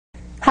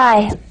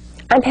Hi,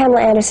 I'm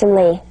Pamela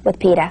Anderson-Lee with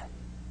PETA.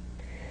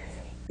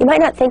 You might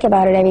not think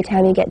about it every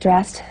time you get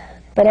dressed,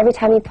 but every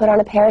time you put on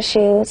a pair of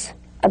shoes,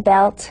 a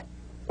belt,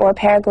 or a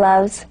pair of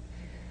gloves,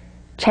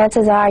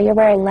 chances are you're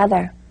wearing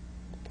leather.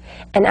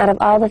 And out of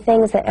all the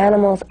things that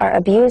animals are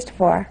abused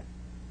for,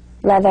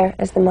 leather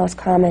is the most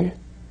common.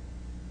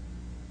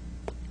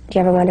 Do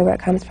you ever wonder where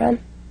it comes from?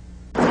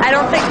 I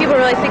don't think people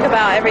really think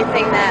about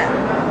everything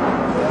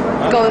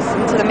that goes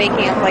into the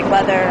making of like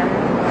leather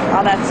and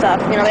all that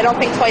stuff. You know, they don't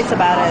think twice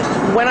about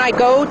it. When I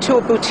go to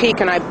a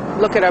boutique and I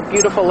look at a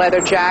beautiful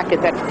leather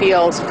jacket that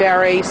feels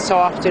very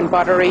soft and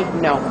buttery,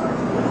 no.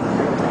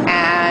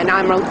 And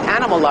I'm an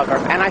animal lover,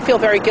 and I feel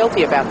very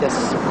guilty about this.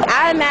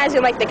 I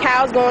imagine like the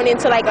cows going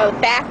into like a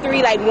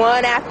factory, like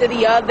one after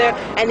the other,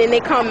 and then they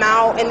come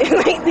out and they're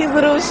like these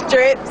little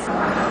strips.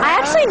 I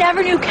actually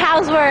never knew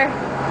cows were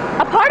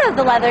a part of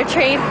the leather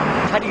trade.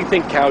 How do you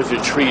think cows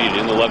are treated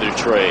in the leather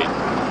trade?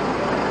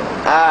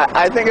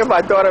 I think if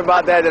I thought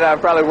about that, then I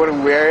probably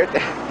wouldn't wear it.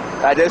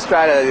 I just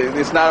try to,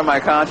 it's not on my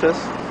conscience.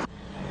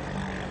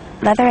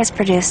 Leather is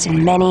produced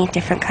in many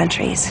different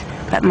countries,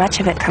 but much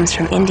of it comes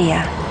from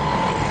India.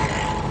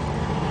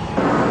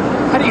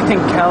 How do you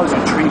think cows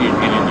are treated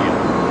in India?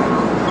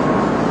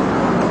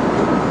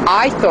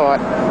 I thought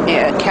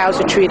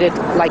cows are treated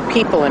like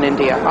people in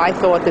India. I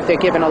thought that they're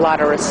given a lot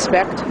of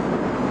respect.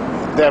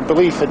 Their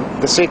belief in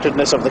the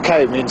sacredness of the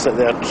cow means that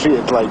they're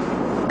treated like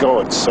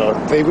gods, so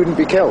they wouldn't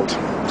be killed.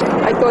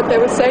 I thought they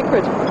were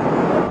sacred.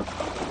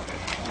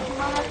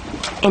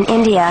 In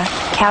India,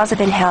 cows have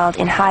been held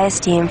in high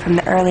esteem from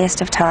the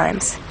earliest of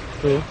times.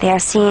 They are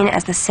seen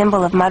as the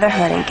symbol of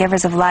motherhood and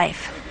givers of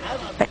life.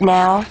 But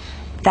now,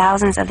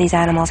 thousands of these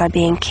animals are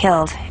being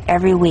killed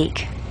every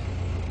week.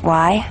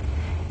 Why?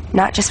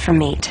 Not just for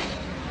meat.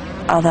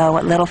 Although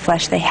what little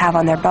flesh they have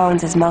on their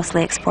bones is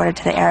mostly exported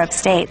to the Arab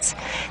states,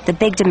 the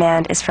big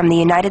demand is from the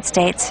United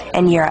States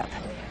and Europe,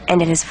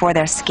 and it is for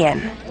their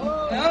skin.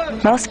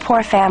 Most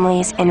poor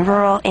families in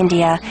rural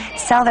India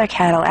sell their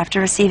cattle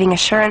after receiving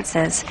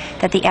assurances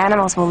that the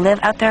animals will live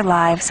out their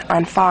lives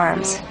on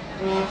farms.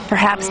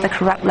 Perhaps the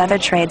corrupt leather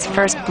trade's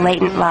first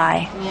blatant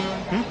lie.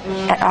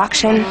 At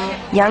auction,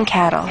 young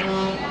cattle,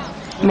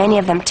 many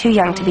of them too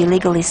young to be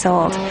legally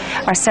sold,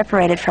 are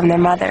separated from their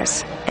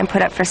mothers and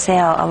put up for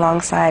sale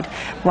alongside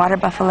water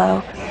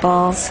buffalo,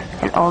 bulls,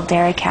 and old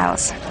dairy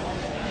cows.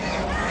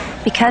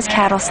 Because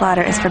cattle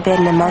slaughter is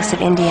forbidden in most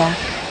of India,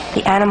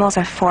 the animals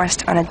are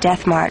forced on a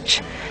death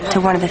march to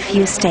one of the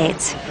few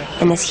states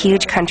in this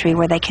huge country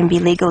where they can be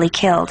legally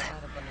killed.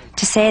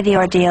 To say the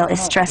ordeal is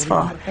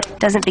stressful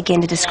doesn't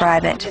begin to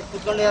describe it.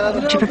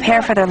 To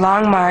prepare for their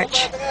long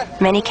march,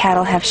 many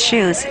cattle have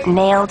shoes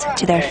nailed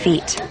to their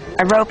feet.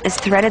 A rope is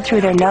threaded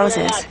through their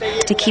noses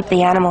to keep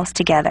the animals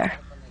together.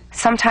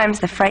 Sometimes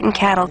the frightened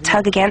cattle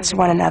tug against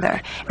one another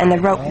and the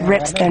rope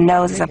rips their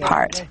noses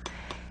apart.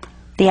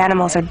 The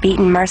animals are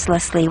beaten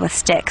mercilessly with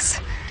sticks.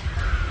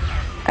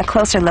 A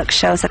closer look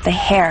shows that the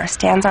hair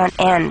stands on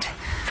end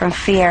from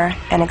fear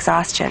and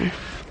exhaustion.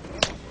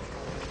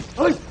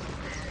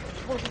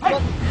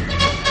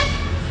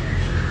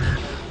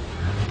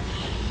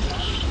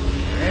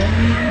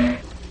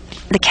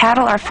 The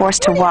cattle are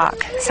forced to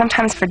walk,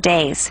 sometimes for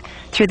days,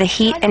 through the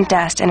heat and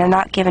dust and are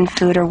not given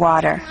food or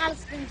water.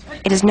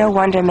 It is no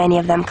wonder many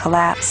of them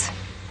collapse.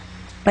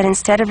 But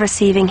instead of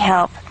receiving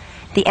help,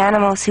 the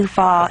animals who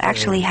fall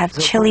actually have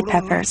chili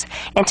peppers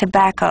and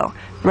tobacco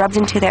rubbed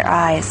into their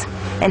eyes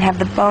and have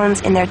the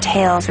bones in their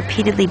tails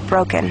repeatedly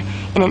broken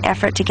in an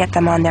effort to get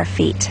them on their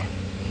feet.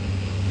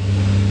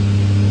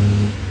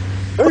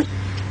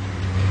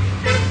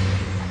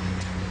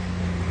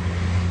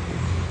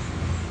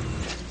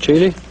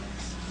 Chili?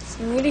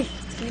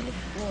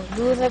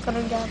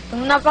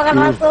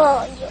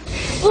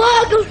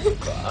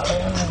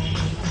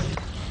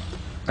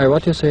 Hey,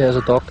 what do you say as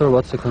a doctor?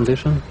 What's the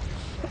condition?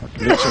 Her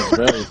condition is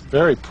very,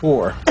 very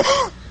poor.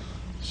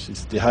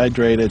 She's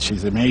dehydrated,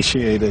 she's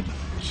emaciated,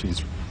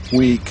 she's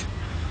weak,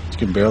 she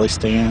can barely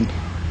stand.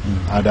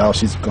 I doubt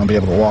she's going to be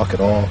able to walk at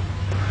all.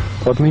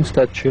 What means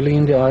that chili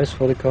in the eyes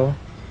for the cow?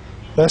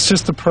 That's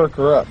just to perk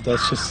her up.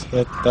 That's just,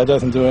 that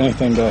doesn't do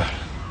anything to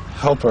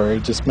help her.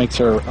 It just makes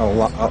her a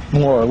lot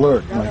more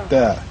alert like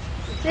that.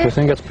 Do you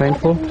think it's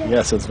painful?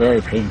 Yes, it's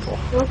very painful.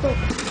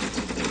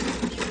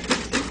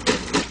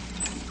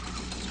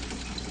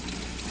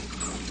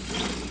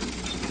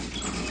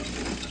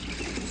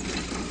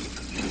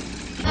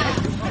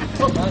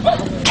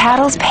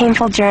 Cattle's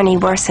painful journey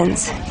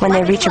worsens when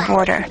they reach a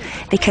border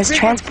because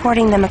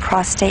transporting them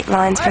across state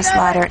lines for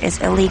slaughter is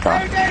illegal.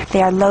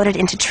 They are loaded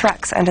into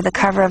trucks under the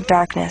cover of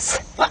darkness.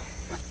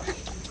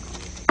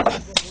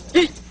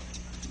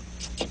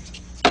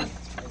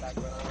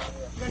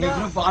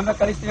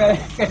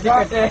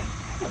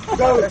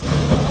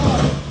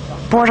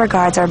 Border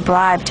guards are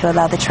bribed to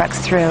allow the trucks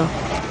through.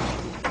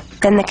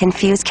 Then the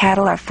confused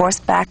cattle are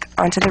forced back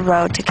onto the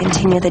road to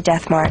continue the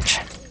death march.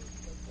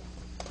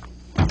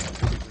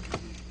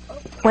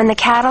 When the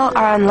cattle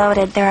are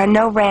unloaded, there are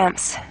no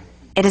ramps.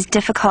 It is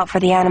difficult for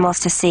the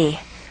animals to see.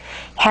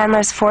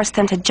 Handlers force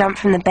them to jump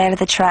from the bed of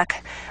the truck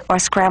or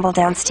scramble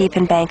down steep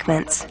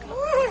embankments.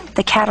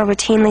 The cattle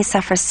routinely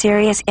suffer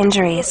serious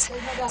injuries,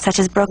 such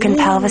as broken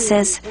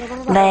pelvises,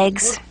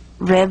 legs,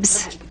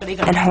 ribs,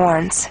 and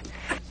horns.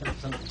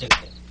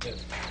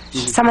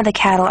 Some of the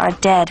cattle are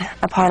dead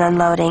upon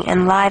unloading,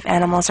 and live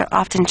animals are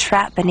often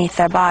trapped beneath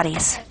their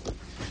bodies.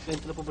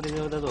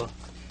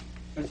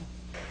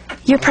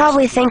 You're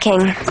probably thinking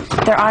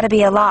there ought to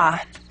be a law.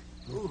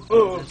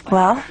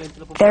 Well,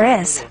 there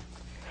is.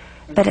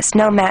 But it's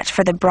no match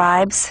for the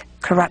bribes,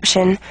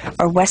 corruption,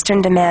 or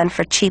Western demand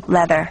for cheap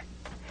leather.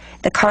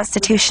 The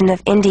Constitution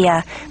of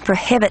India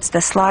prohibits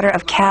the slaughter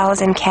of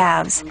cows and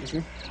calves,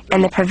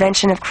 and the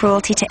Prevention of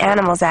Cruelty to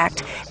Animals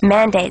Act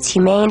mandates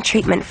humane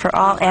treatment for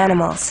all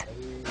animals.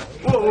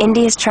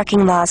 India's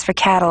trucking laws for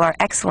cattle are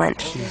excellent,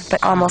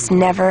 but almost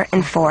never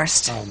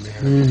enforced.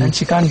 And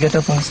she can't get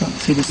up also.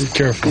 See this? Be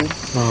careful.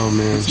 Oh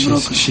man,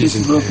 she's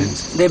in broken.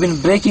 pain. They've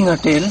been breaking her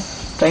tail,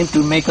 trying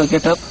to make her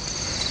get up,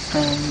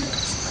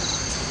 and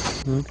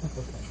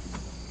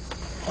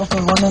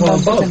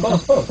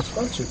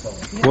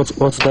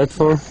What's that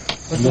for?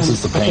 And this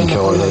is the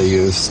painkiller they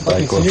use.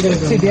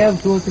 See, they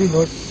have 2 or 3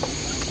 loads.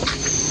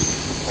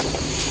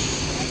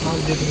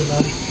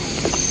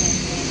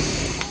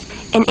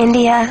 In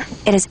India,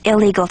 it is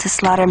illegal to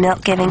slaughter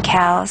milk-giving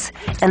cows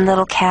and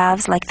little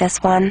calves like this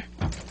one.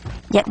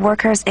 Yet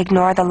workers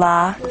ignore the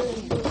law.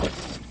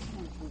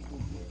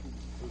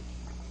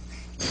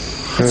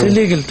 It's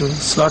illegal to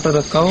slaughter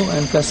a cow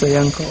and plus a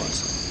young cow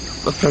also.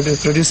 A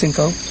producing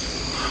cow,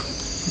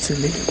 it's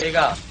illegal.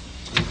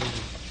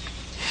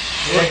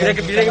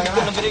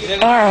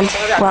 And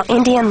while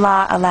Indian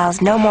law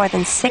allows no more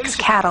than 6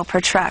 cattle per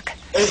truck,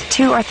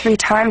 2 or 3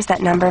 times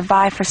that number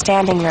vie for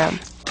standing room.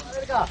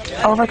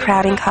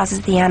 Overcrowding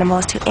causes the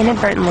animals to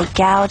inadvertently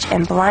gouge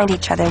and blind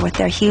each other with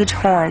their huge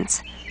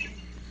horns.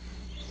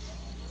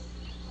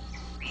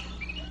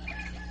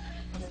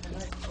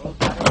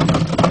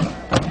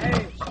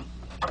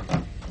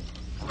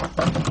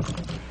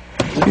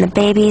 And the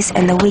babies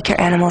and the weaker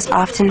animals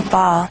often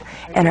fall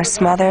and are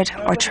smothered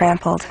or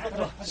trampled.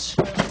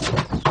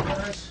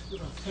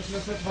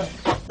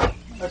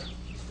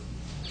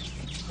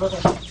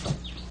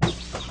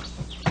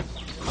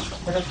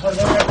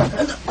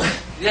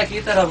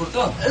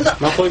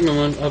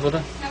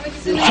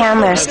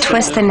 Handlers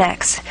twist the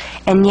necks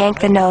and yank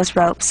the nose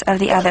ropes of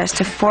the others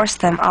to force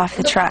them off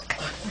the truck.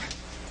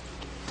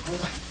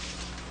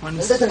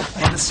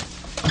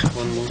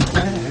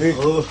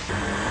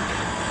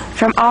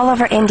 From all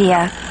over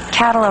India,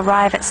 cattle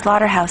arrive at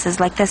slaughterhouses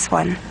like this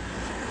one.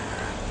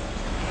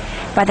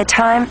 By the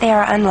time they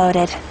are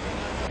unloaded,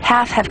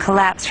 half have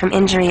collapsed from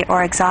injury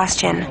or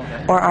exhaustion,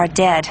 or are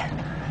dead.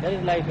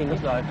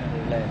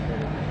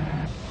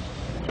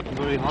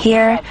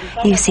 Here,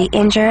 you see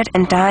injured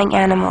and dying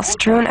animals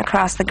strewn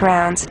across the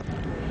grounds.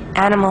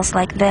 Animals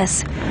like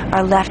this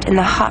are left in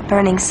the hot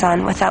burning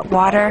sun without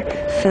water,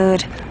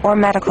 food, or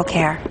medical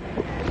care.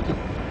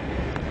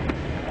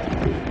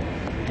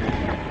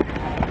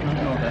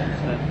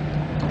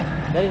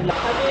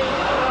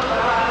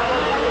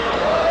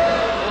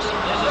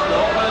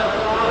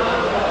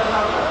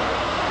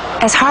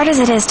 As hard as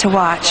it is to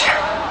watch,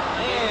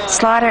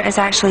 slaughter is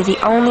actually the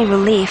only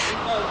relief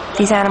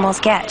these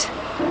animals get.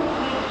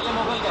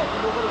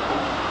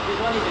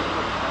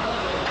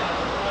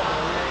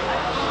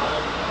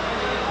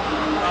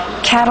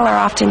 Cattle are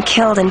often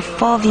killed in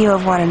full view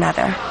of one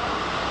another.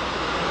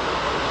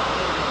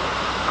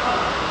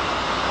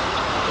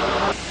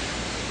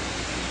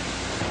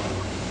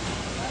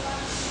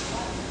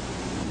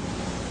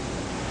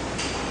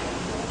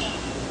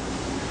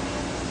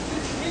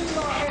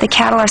 The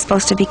cattle are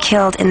supposed to be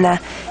killed in the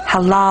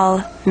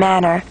halal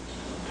manner,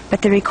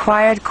 but the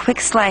required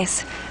quick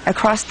slice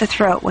across the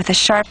throat with a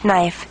sharp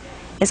knife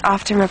is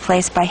often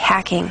replaced by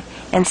hacking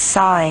and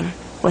sawing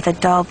with a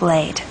dull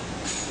blade.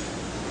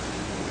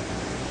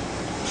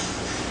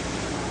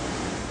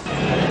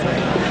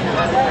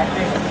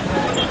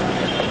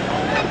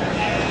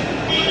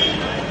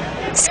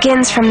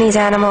 Skins from these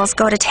animals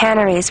go to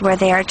tanneries where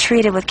they are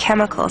treated with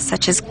chemicals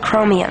such as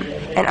chromium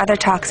and other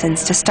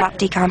toxins to stop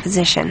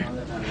decomposition.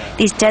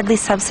 These deadly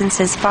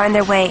substances find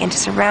their way into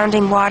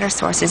surrounding water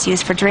sources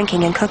used for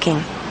drinking and cooking.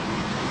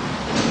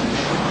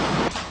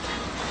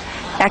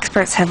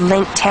 Experts have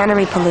linked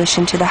tannery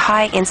pollution to the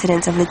high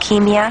incidence of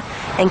leukemia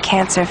and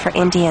cancer for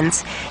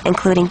Indians,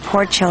 including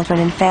poor children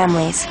and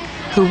families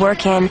who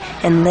work in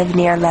and live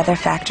near leather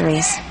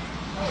factories.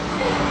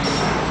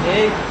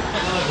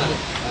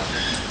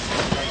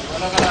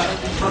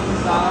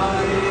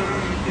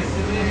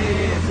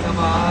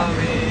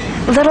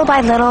 Little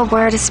by little,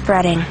 word is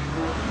spreading.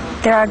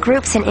 There are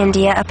groups in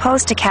India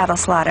opposed to cattle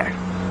slaughter.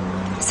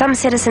 Some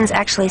citizens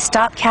actually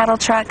stop cattle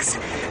trucks,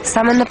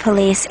 summon the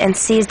police, and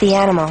seize the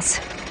animals.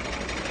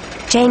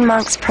 Jain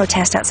monks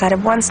protest outside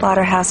of one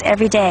slaughterhouse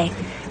every day,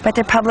 but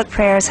their public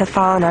prayers have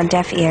fallen on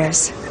deaf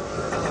ears.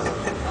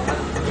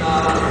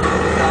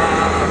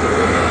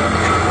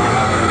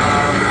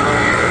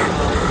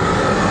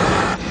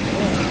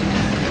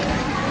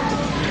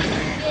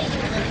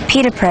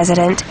 PETA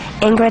president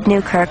Ingrid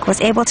Newkirk was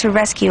able to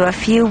rescue a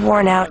few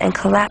worn-out and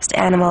collapsed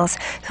animals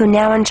who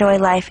now enjoy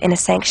life in a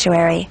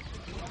sanctuary.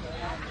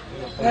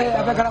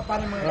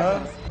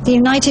 The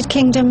United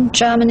Kingdom,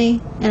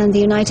 Germany, and the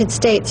United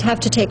States have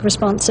to take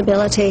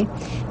responsibility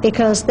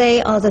because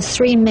they are the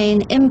three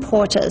main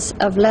importers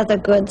of leather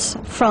goods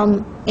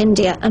from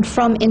India and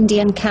from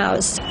Indian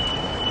cows.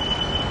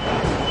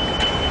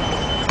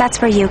 That's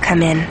where you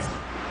come in.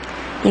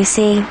 You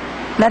see,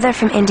 leather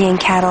from Indian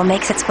cattle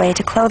makes its way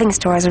to clothing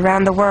stores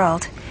around the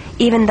world,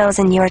 even those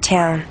in your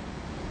town.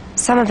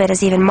 Some of it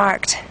is even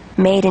marked,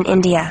 made in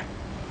India.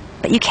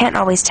 But you can't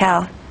always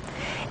tell.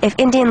 If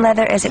Indian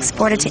leather is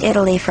exported to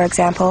Italy, for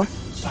example,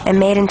 and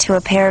made into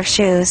a pair of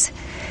shoes,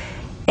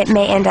 it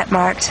may end up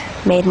marked,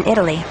 made in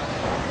Italy.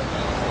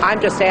 I'm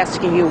just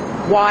asking you,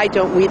 why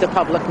don't we, the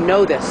public,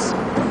 know this?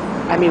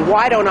 I mean,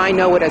 why don't I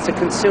know it as a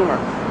consumer?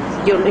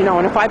 You know,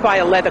 and if I buy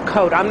a leather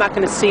coat, I'm not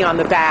going to see on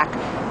the back,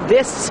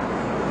 this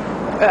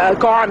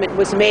garment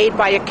was made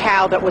by a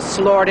cow that was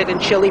slaughtered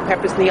and chili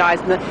peppers in the eyes.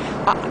 And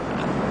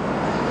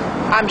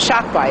I'm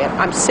shocked by it.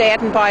 I'm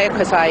saddened by it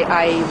because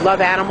I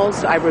love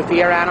animals, I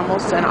revere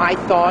animals, and I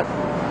thought,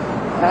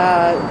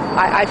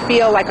 I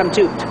feel like I'm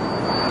duped.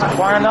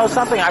 Want to know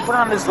something? I put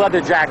on this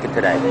leather jacket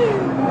today,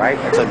 right?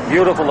 It's a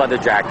beautiful leather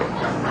jacket.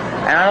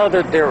 And I know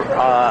that there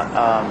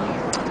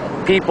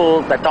are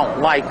people that don't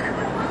like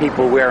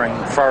people wearing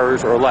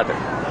furs or leather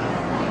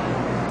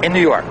in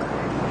New York.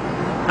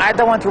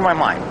 That went through my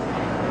mind.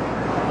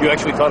 You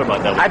actually thought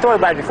about that? I thought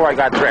about it before I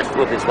got dressed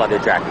with this leather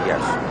jacket,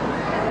 yes.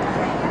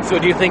 So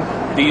do you think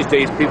these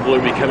days people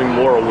are becoming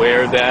more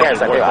aware of that?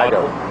 Yes, I do.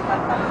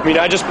 I mean,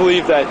 I just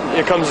believe that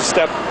it comes a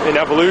step in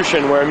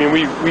evolution where, I mean,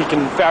 we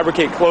can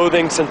fabricate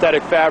clothing,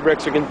 synthetic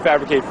fabrics, we can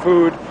fabricate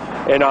food,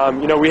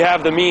 and, you know, we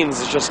have the means,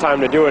 it's just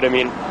time to do it. I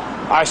mean,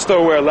 I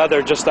still wear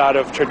leather just out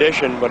of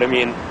tradition, but, I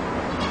mean,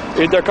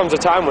 there comes a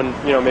time when,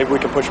 you know, maybe we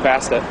can push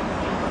past it.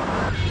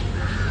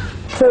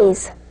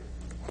 Please,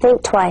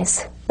 think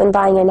twice when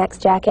buying your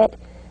next jacket,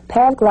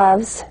 pair of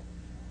gloves,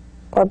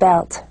 or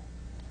belt.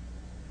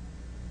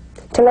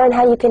 To learn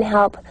how you can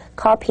help,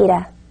 call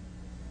PETA.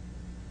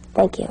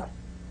 Thank you.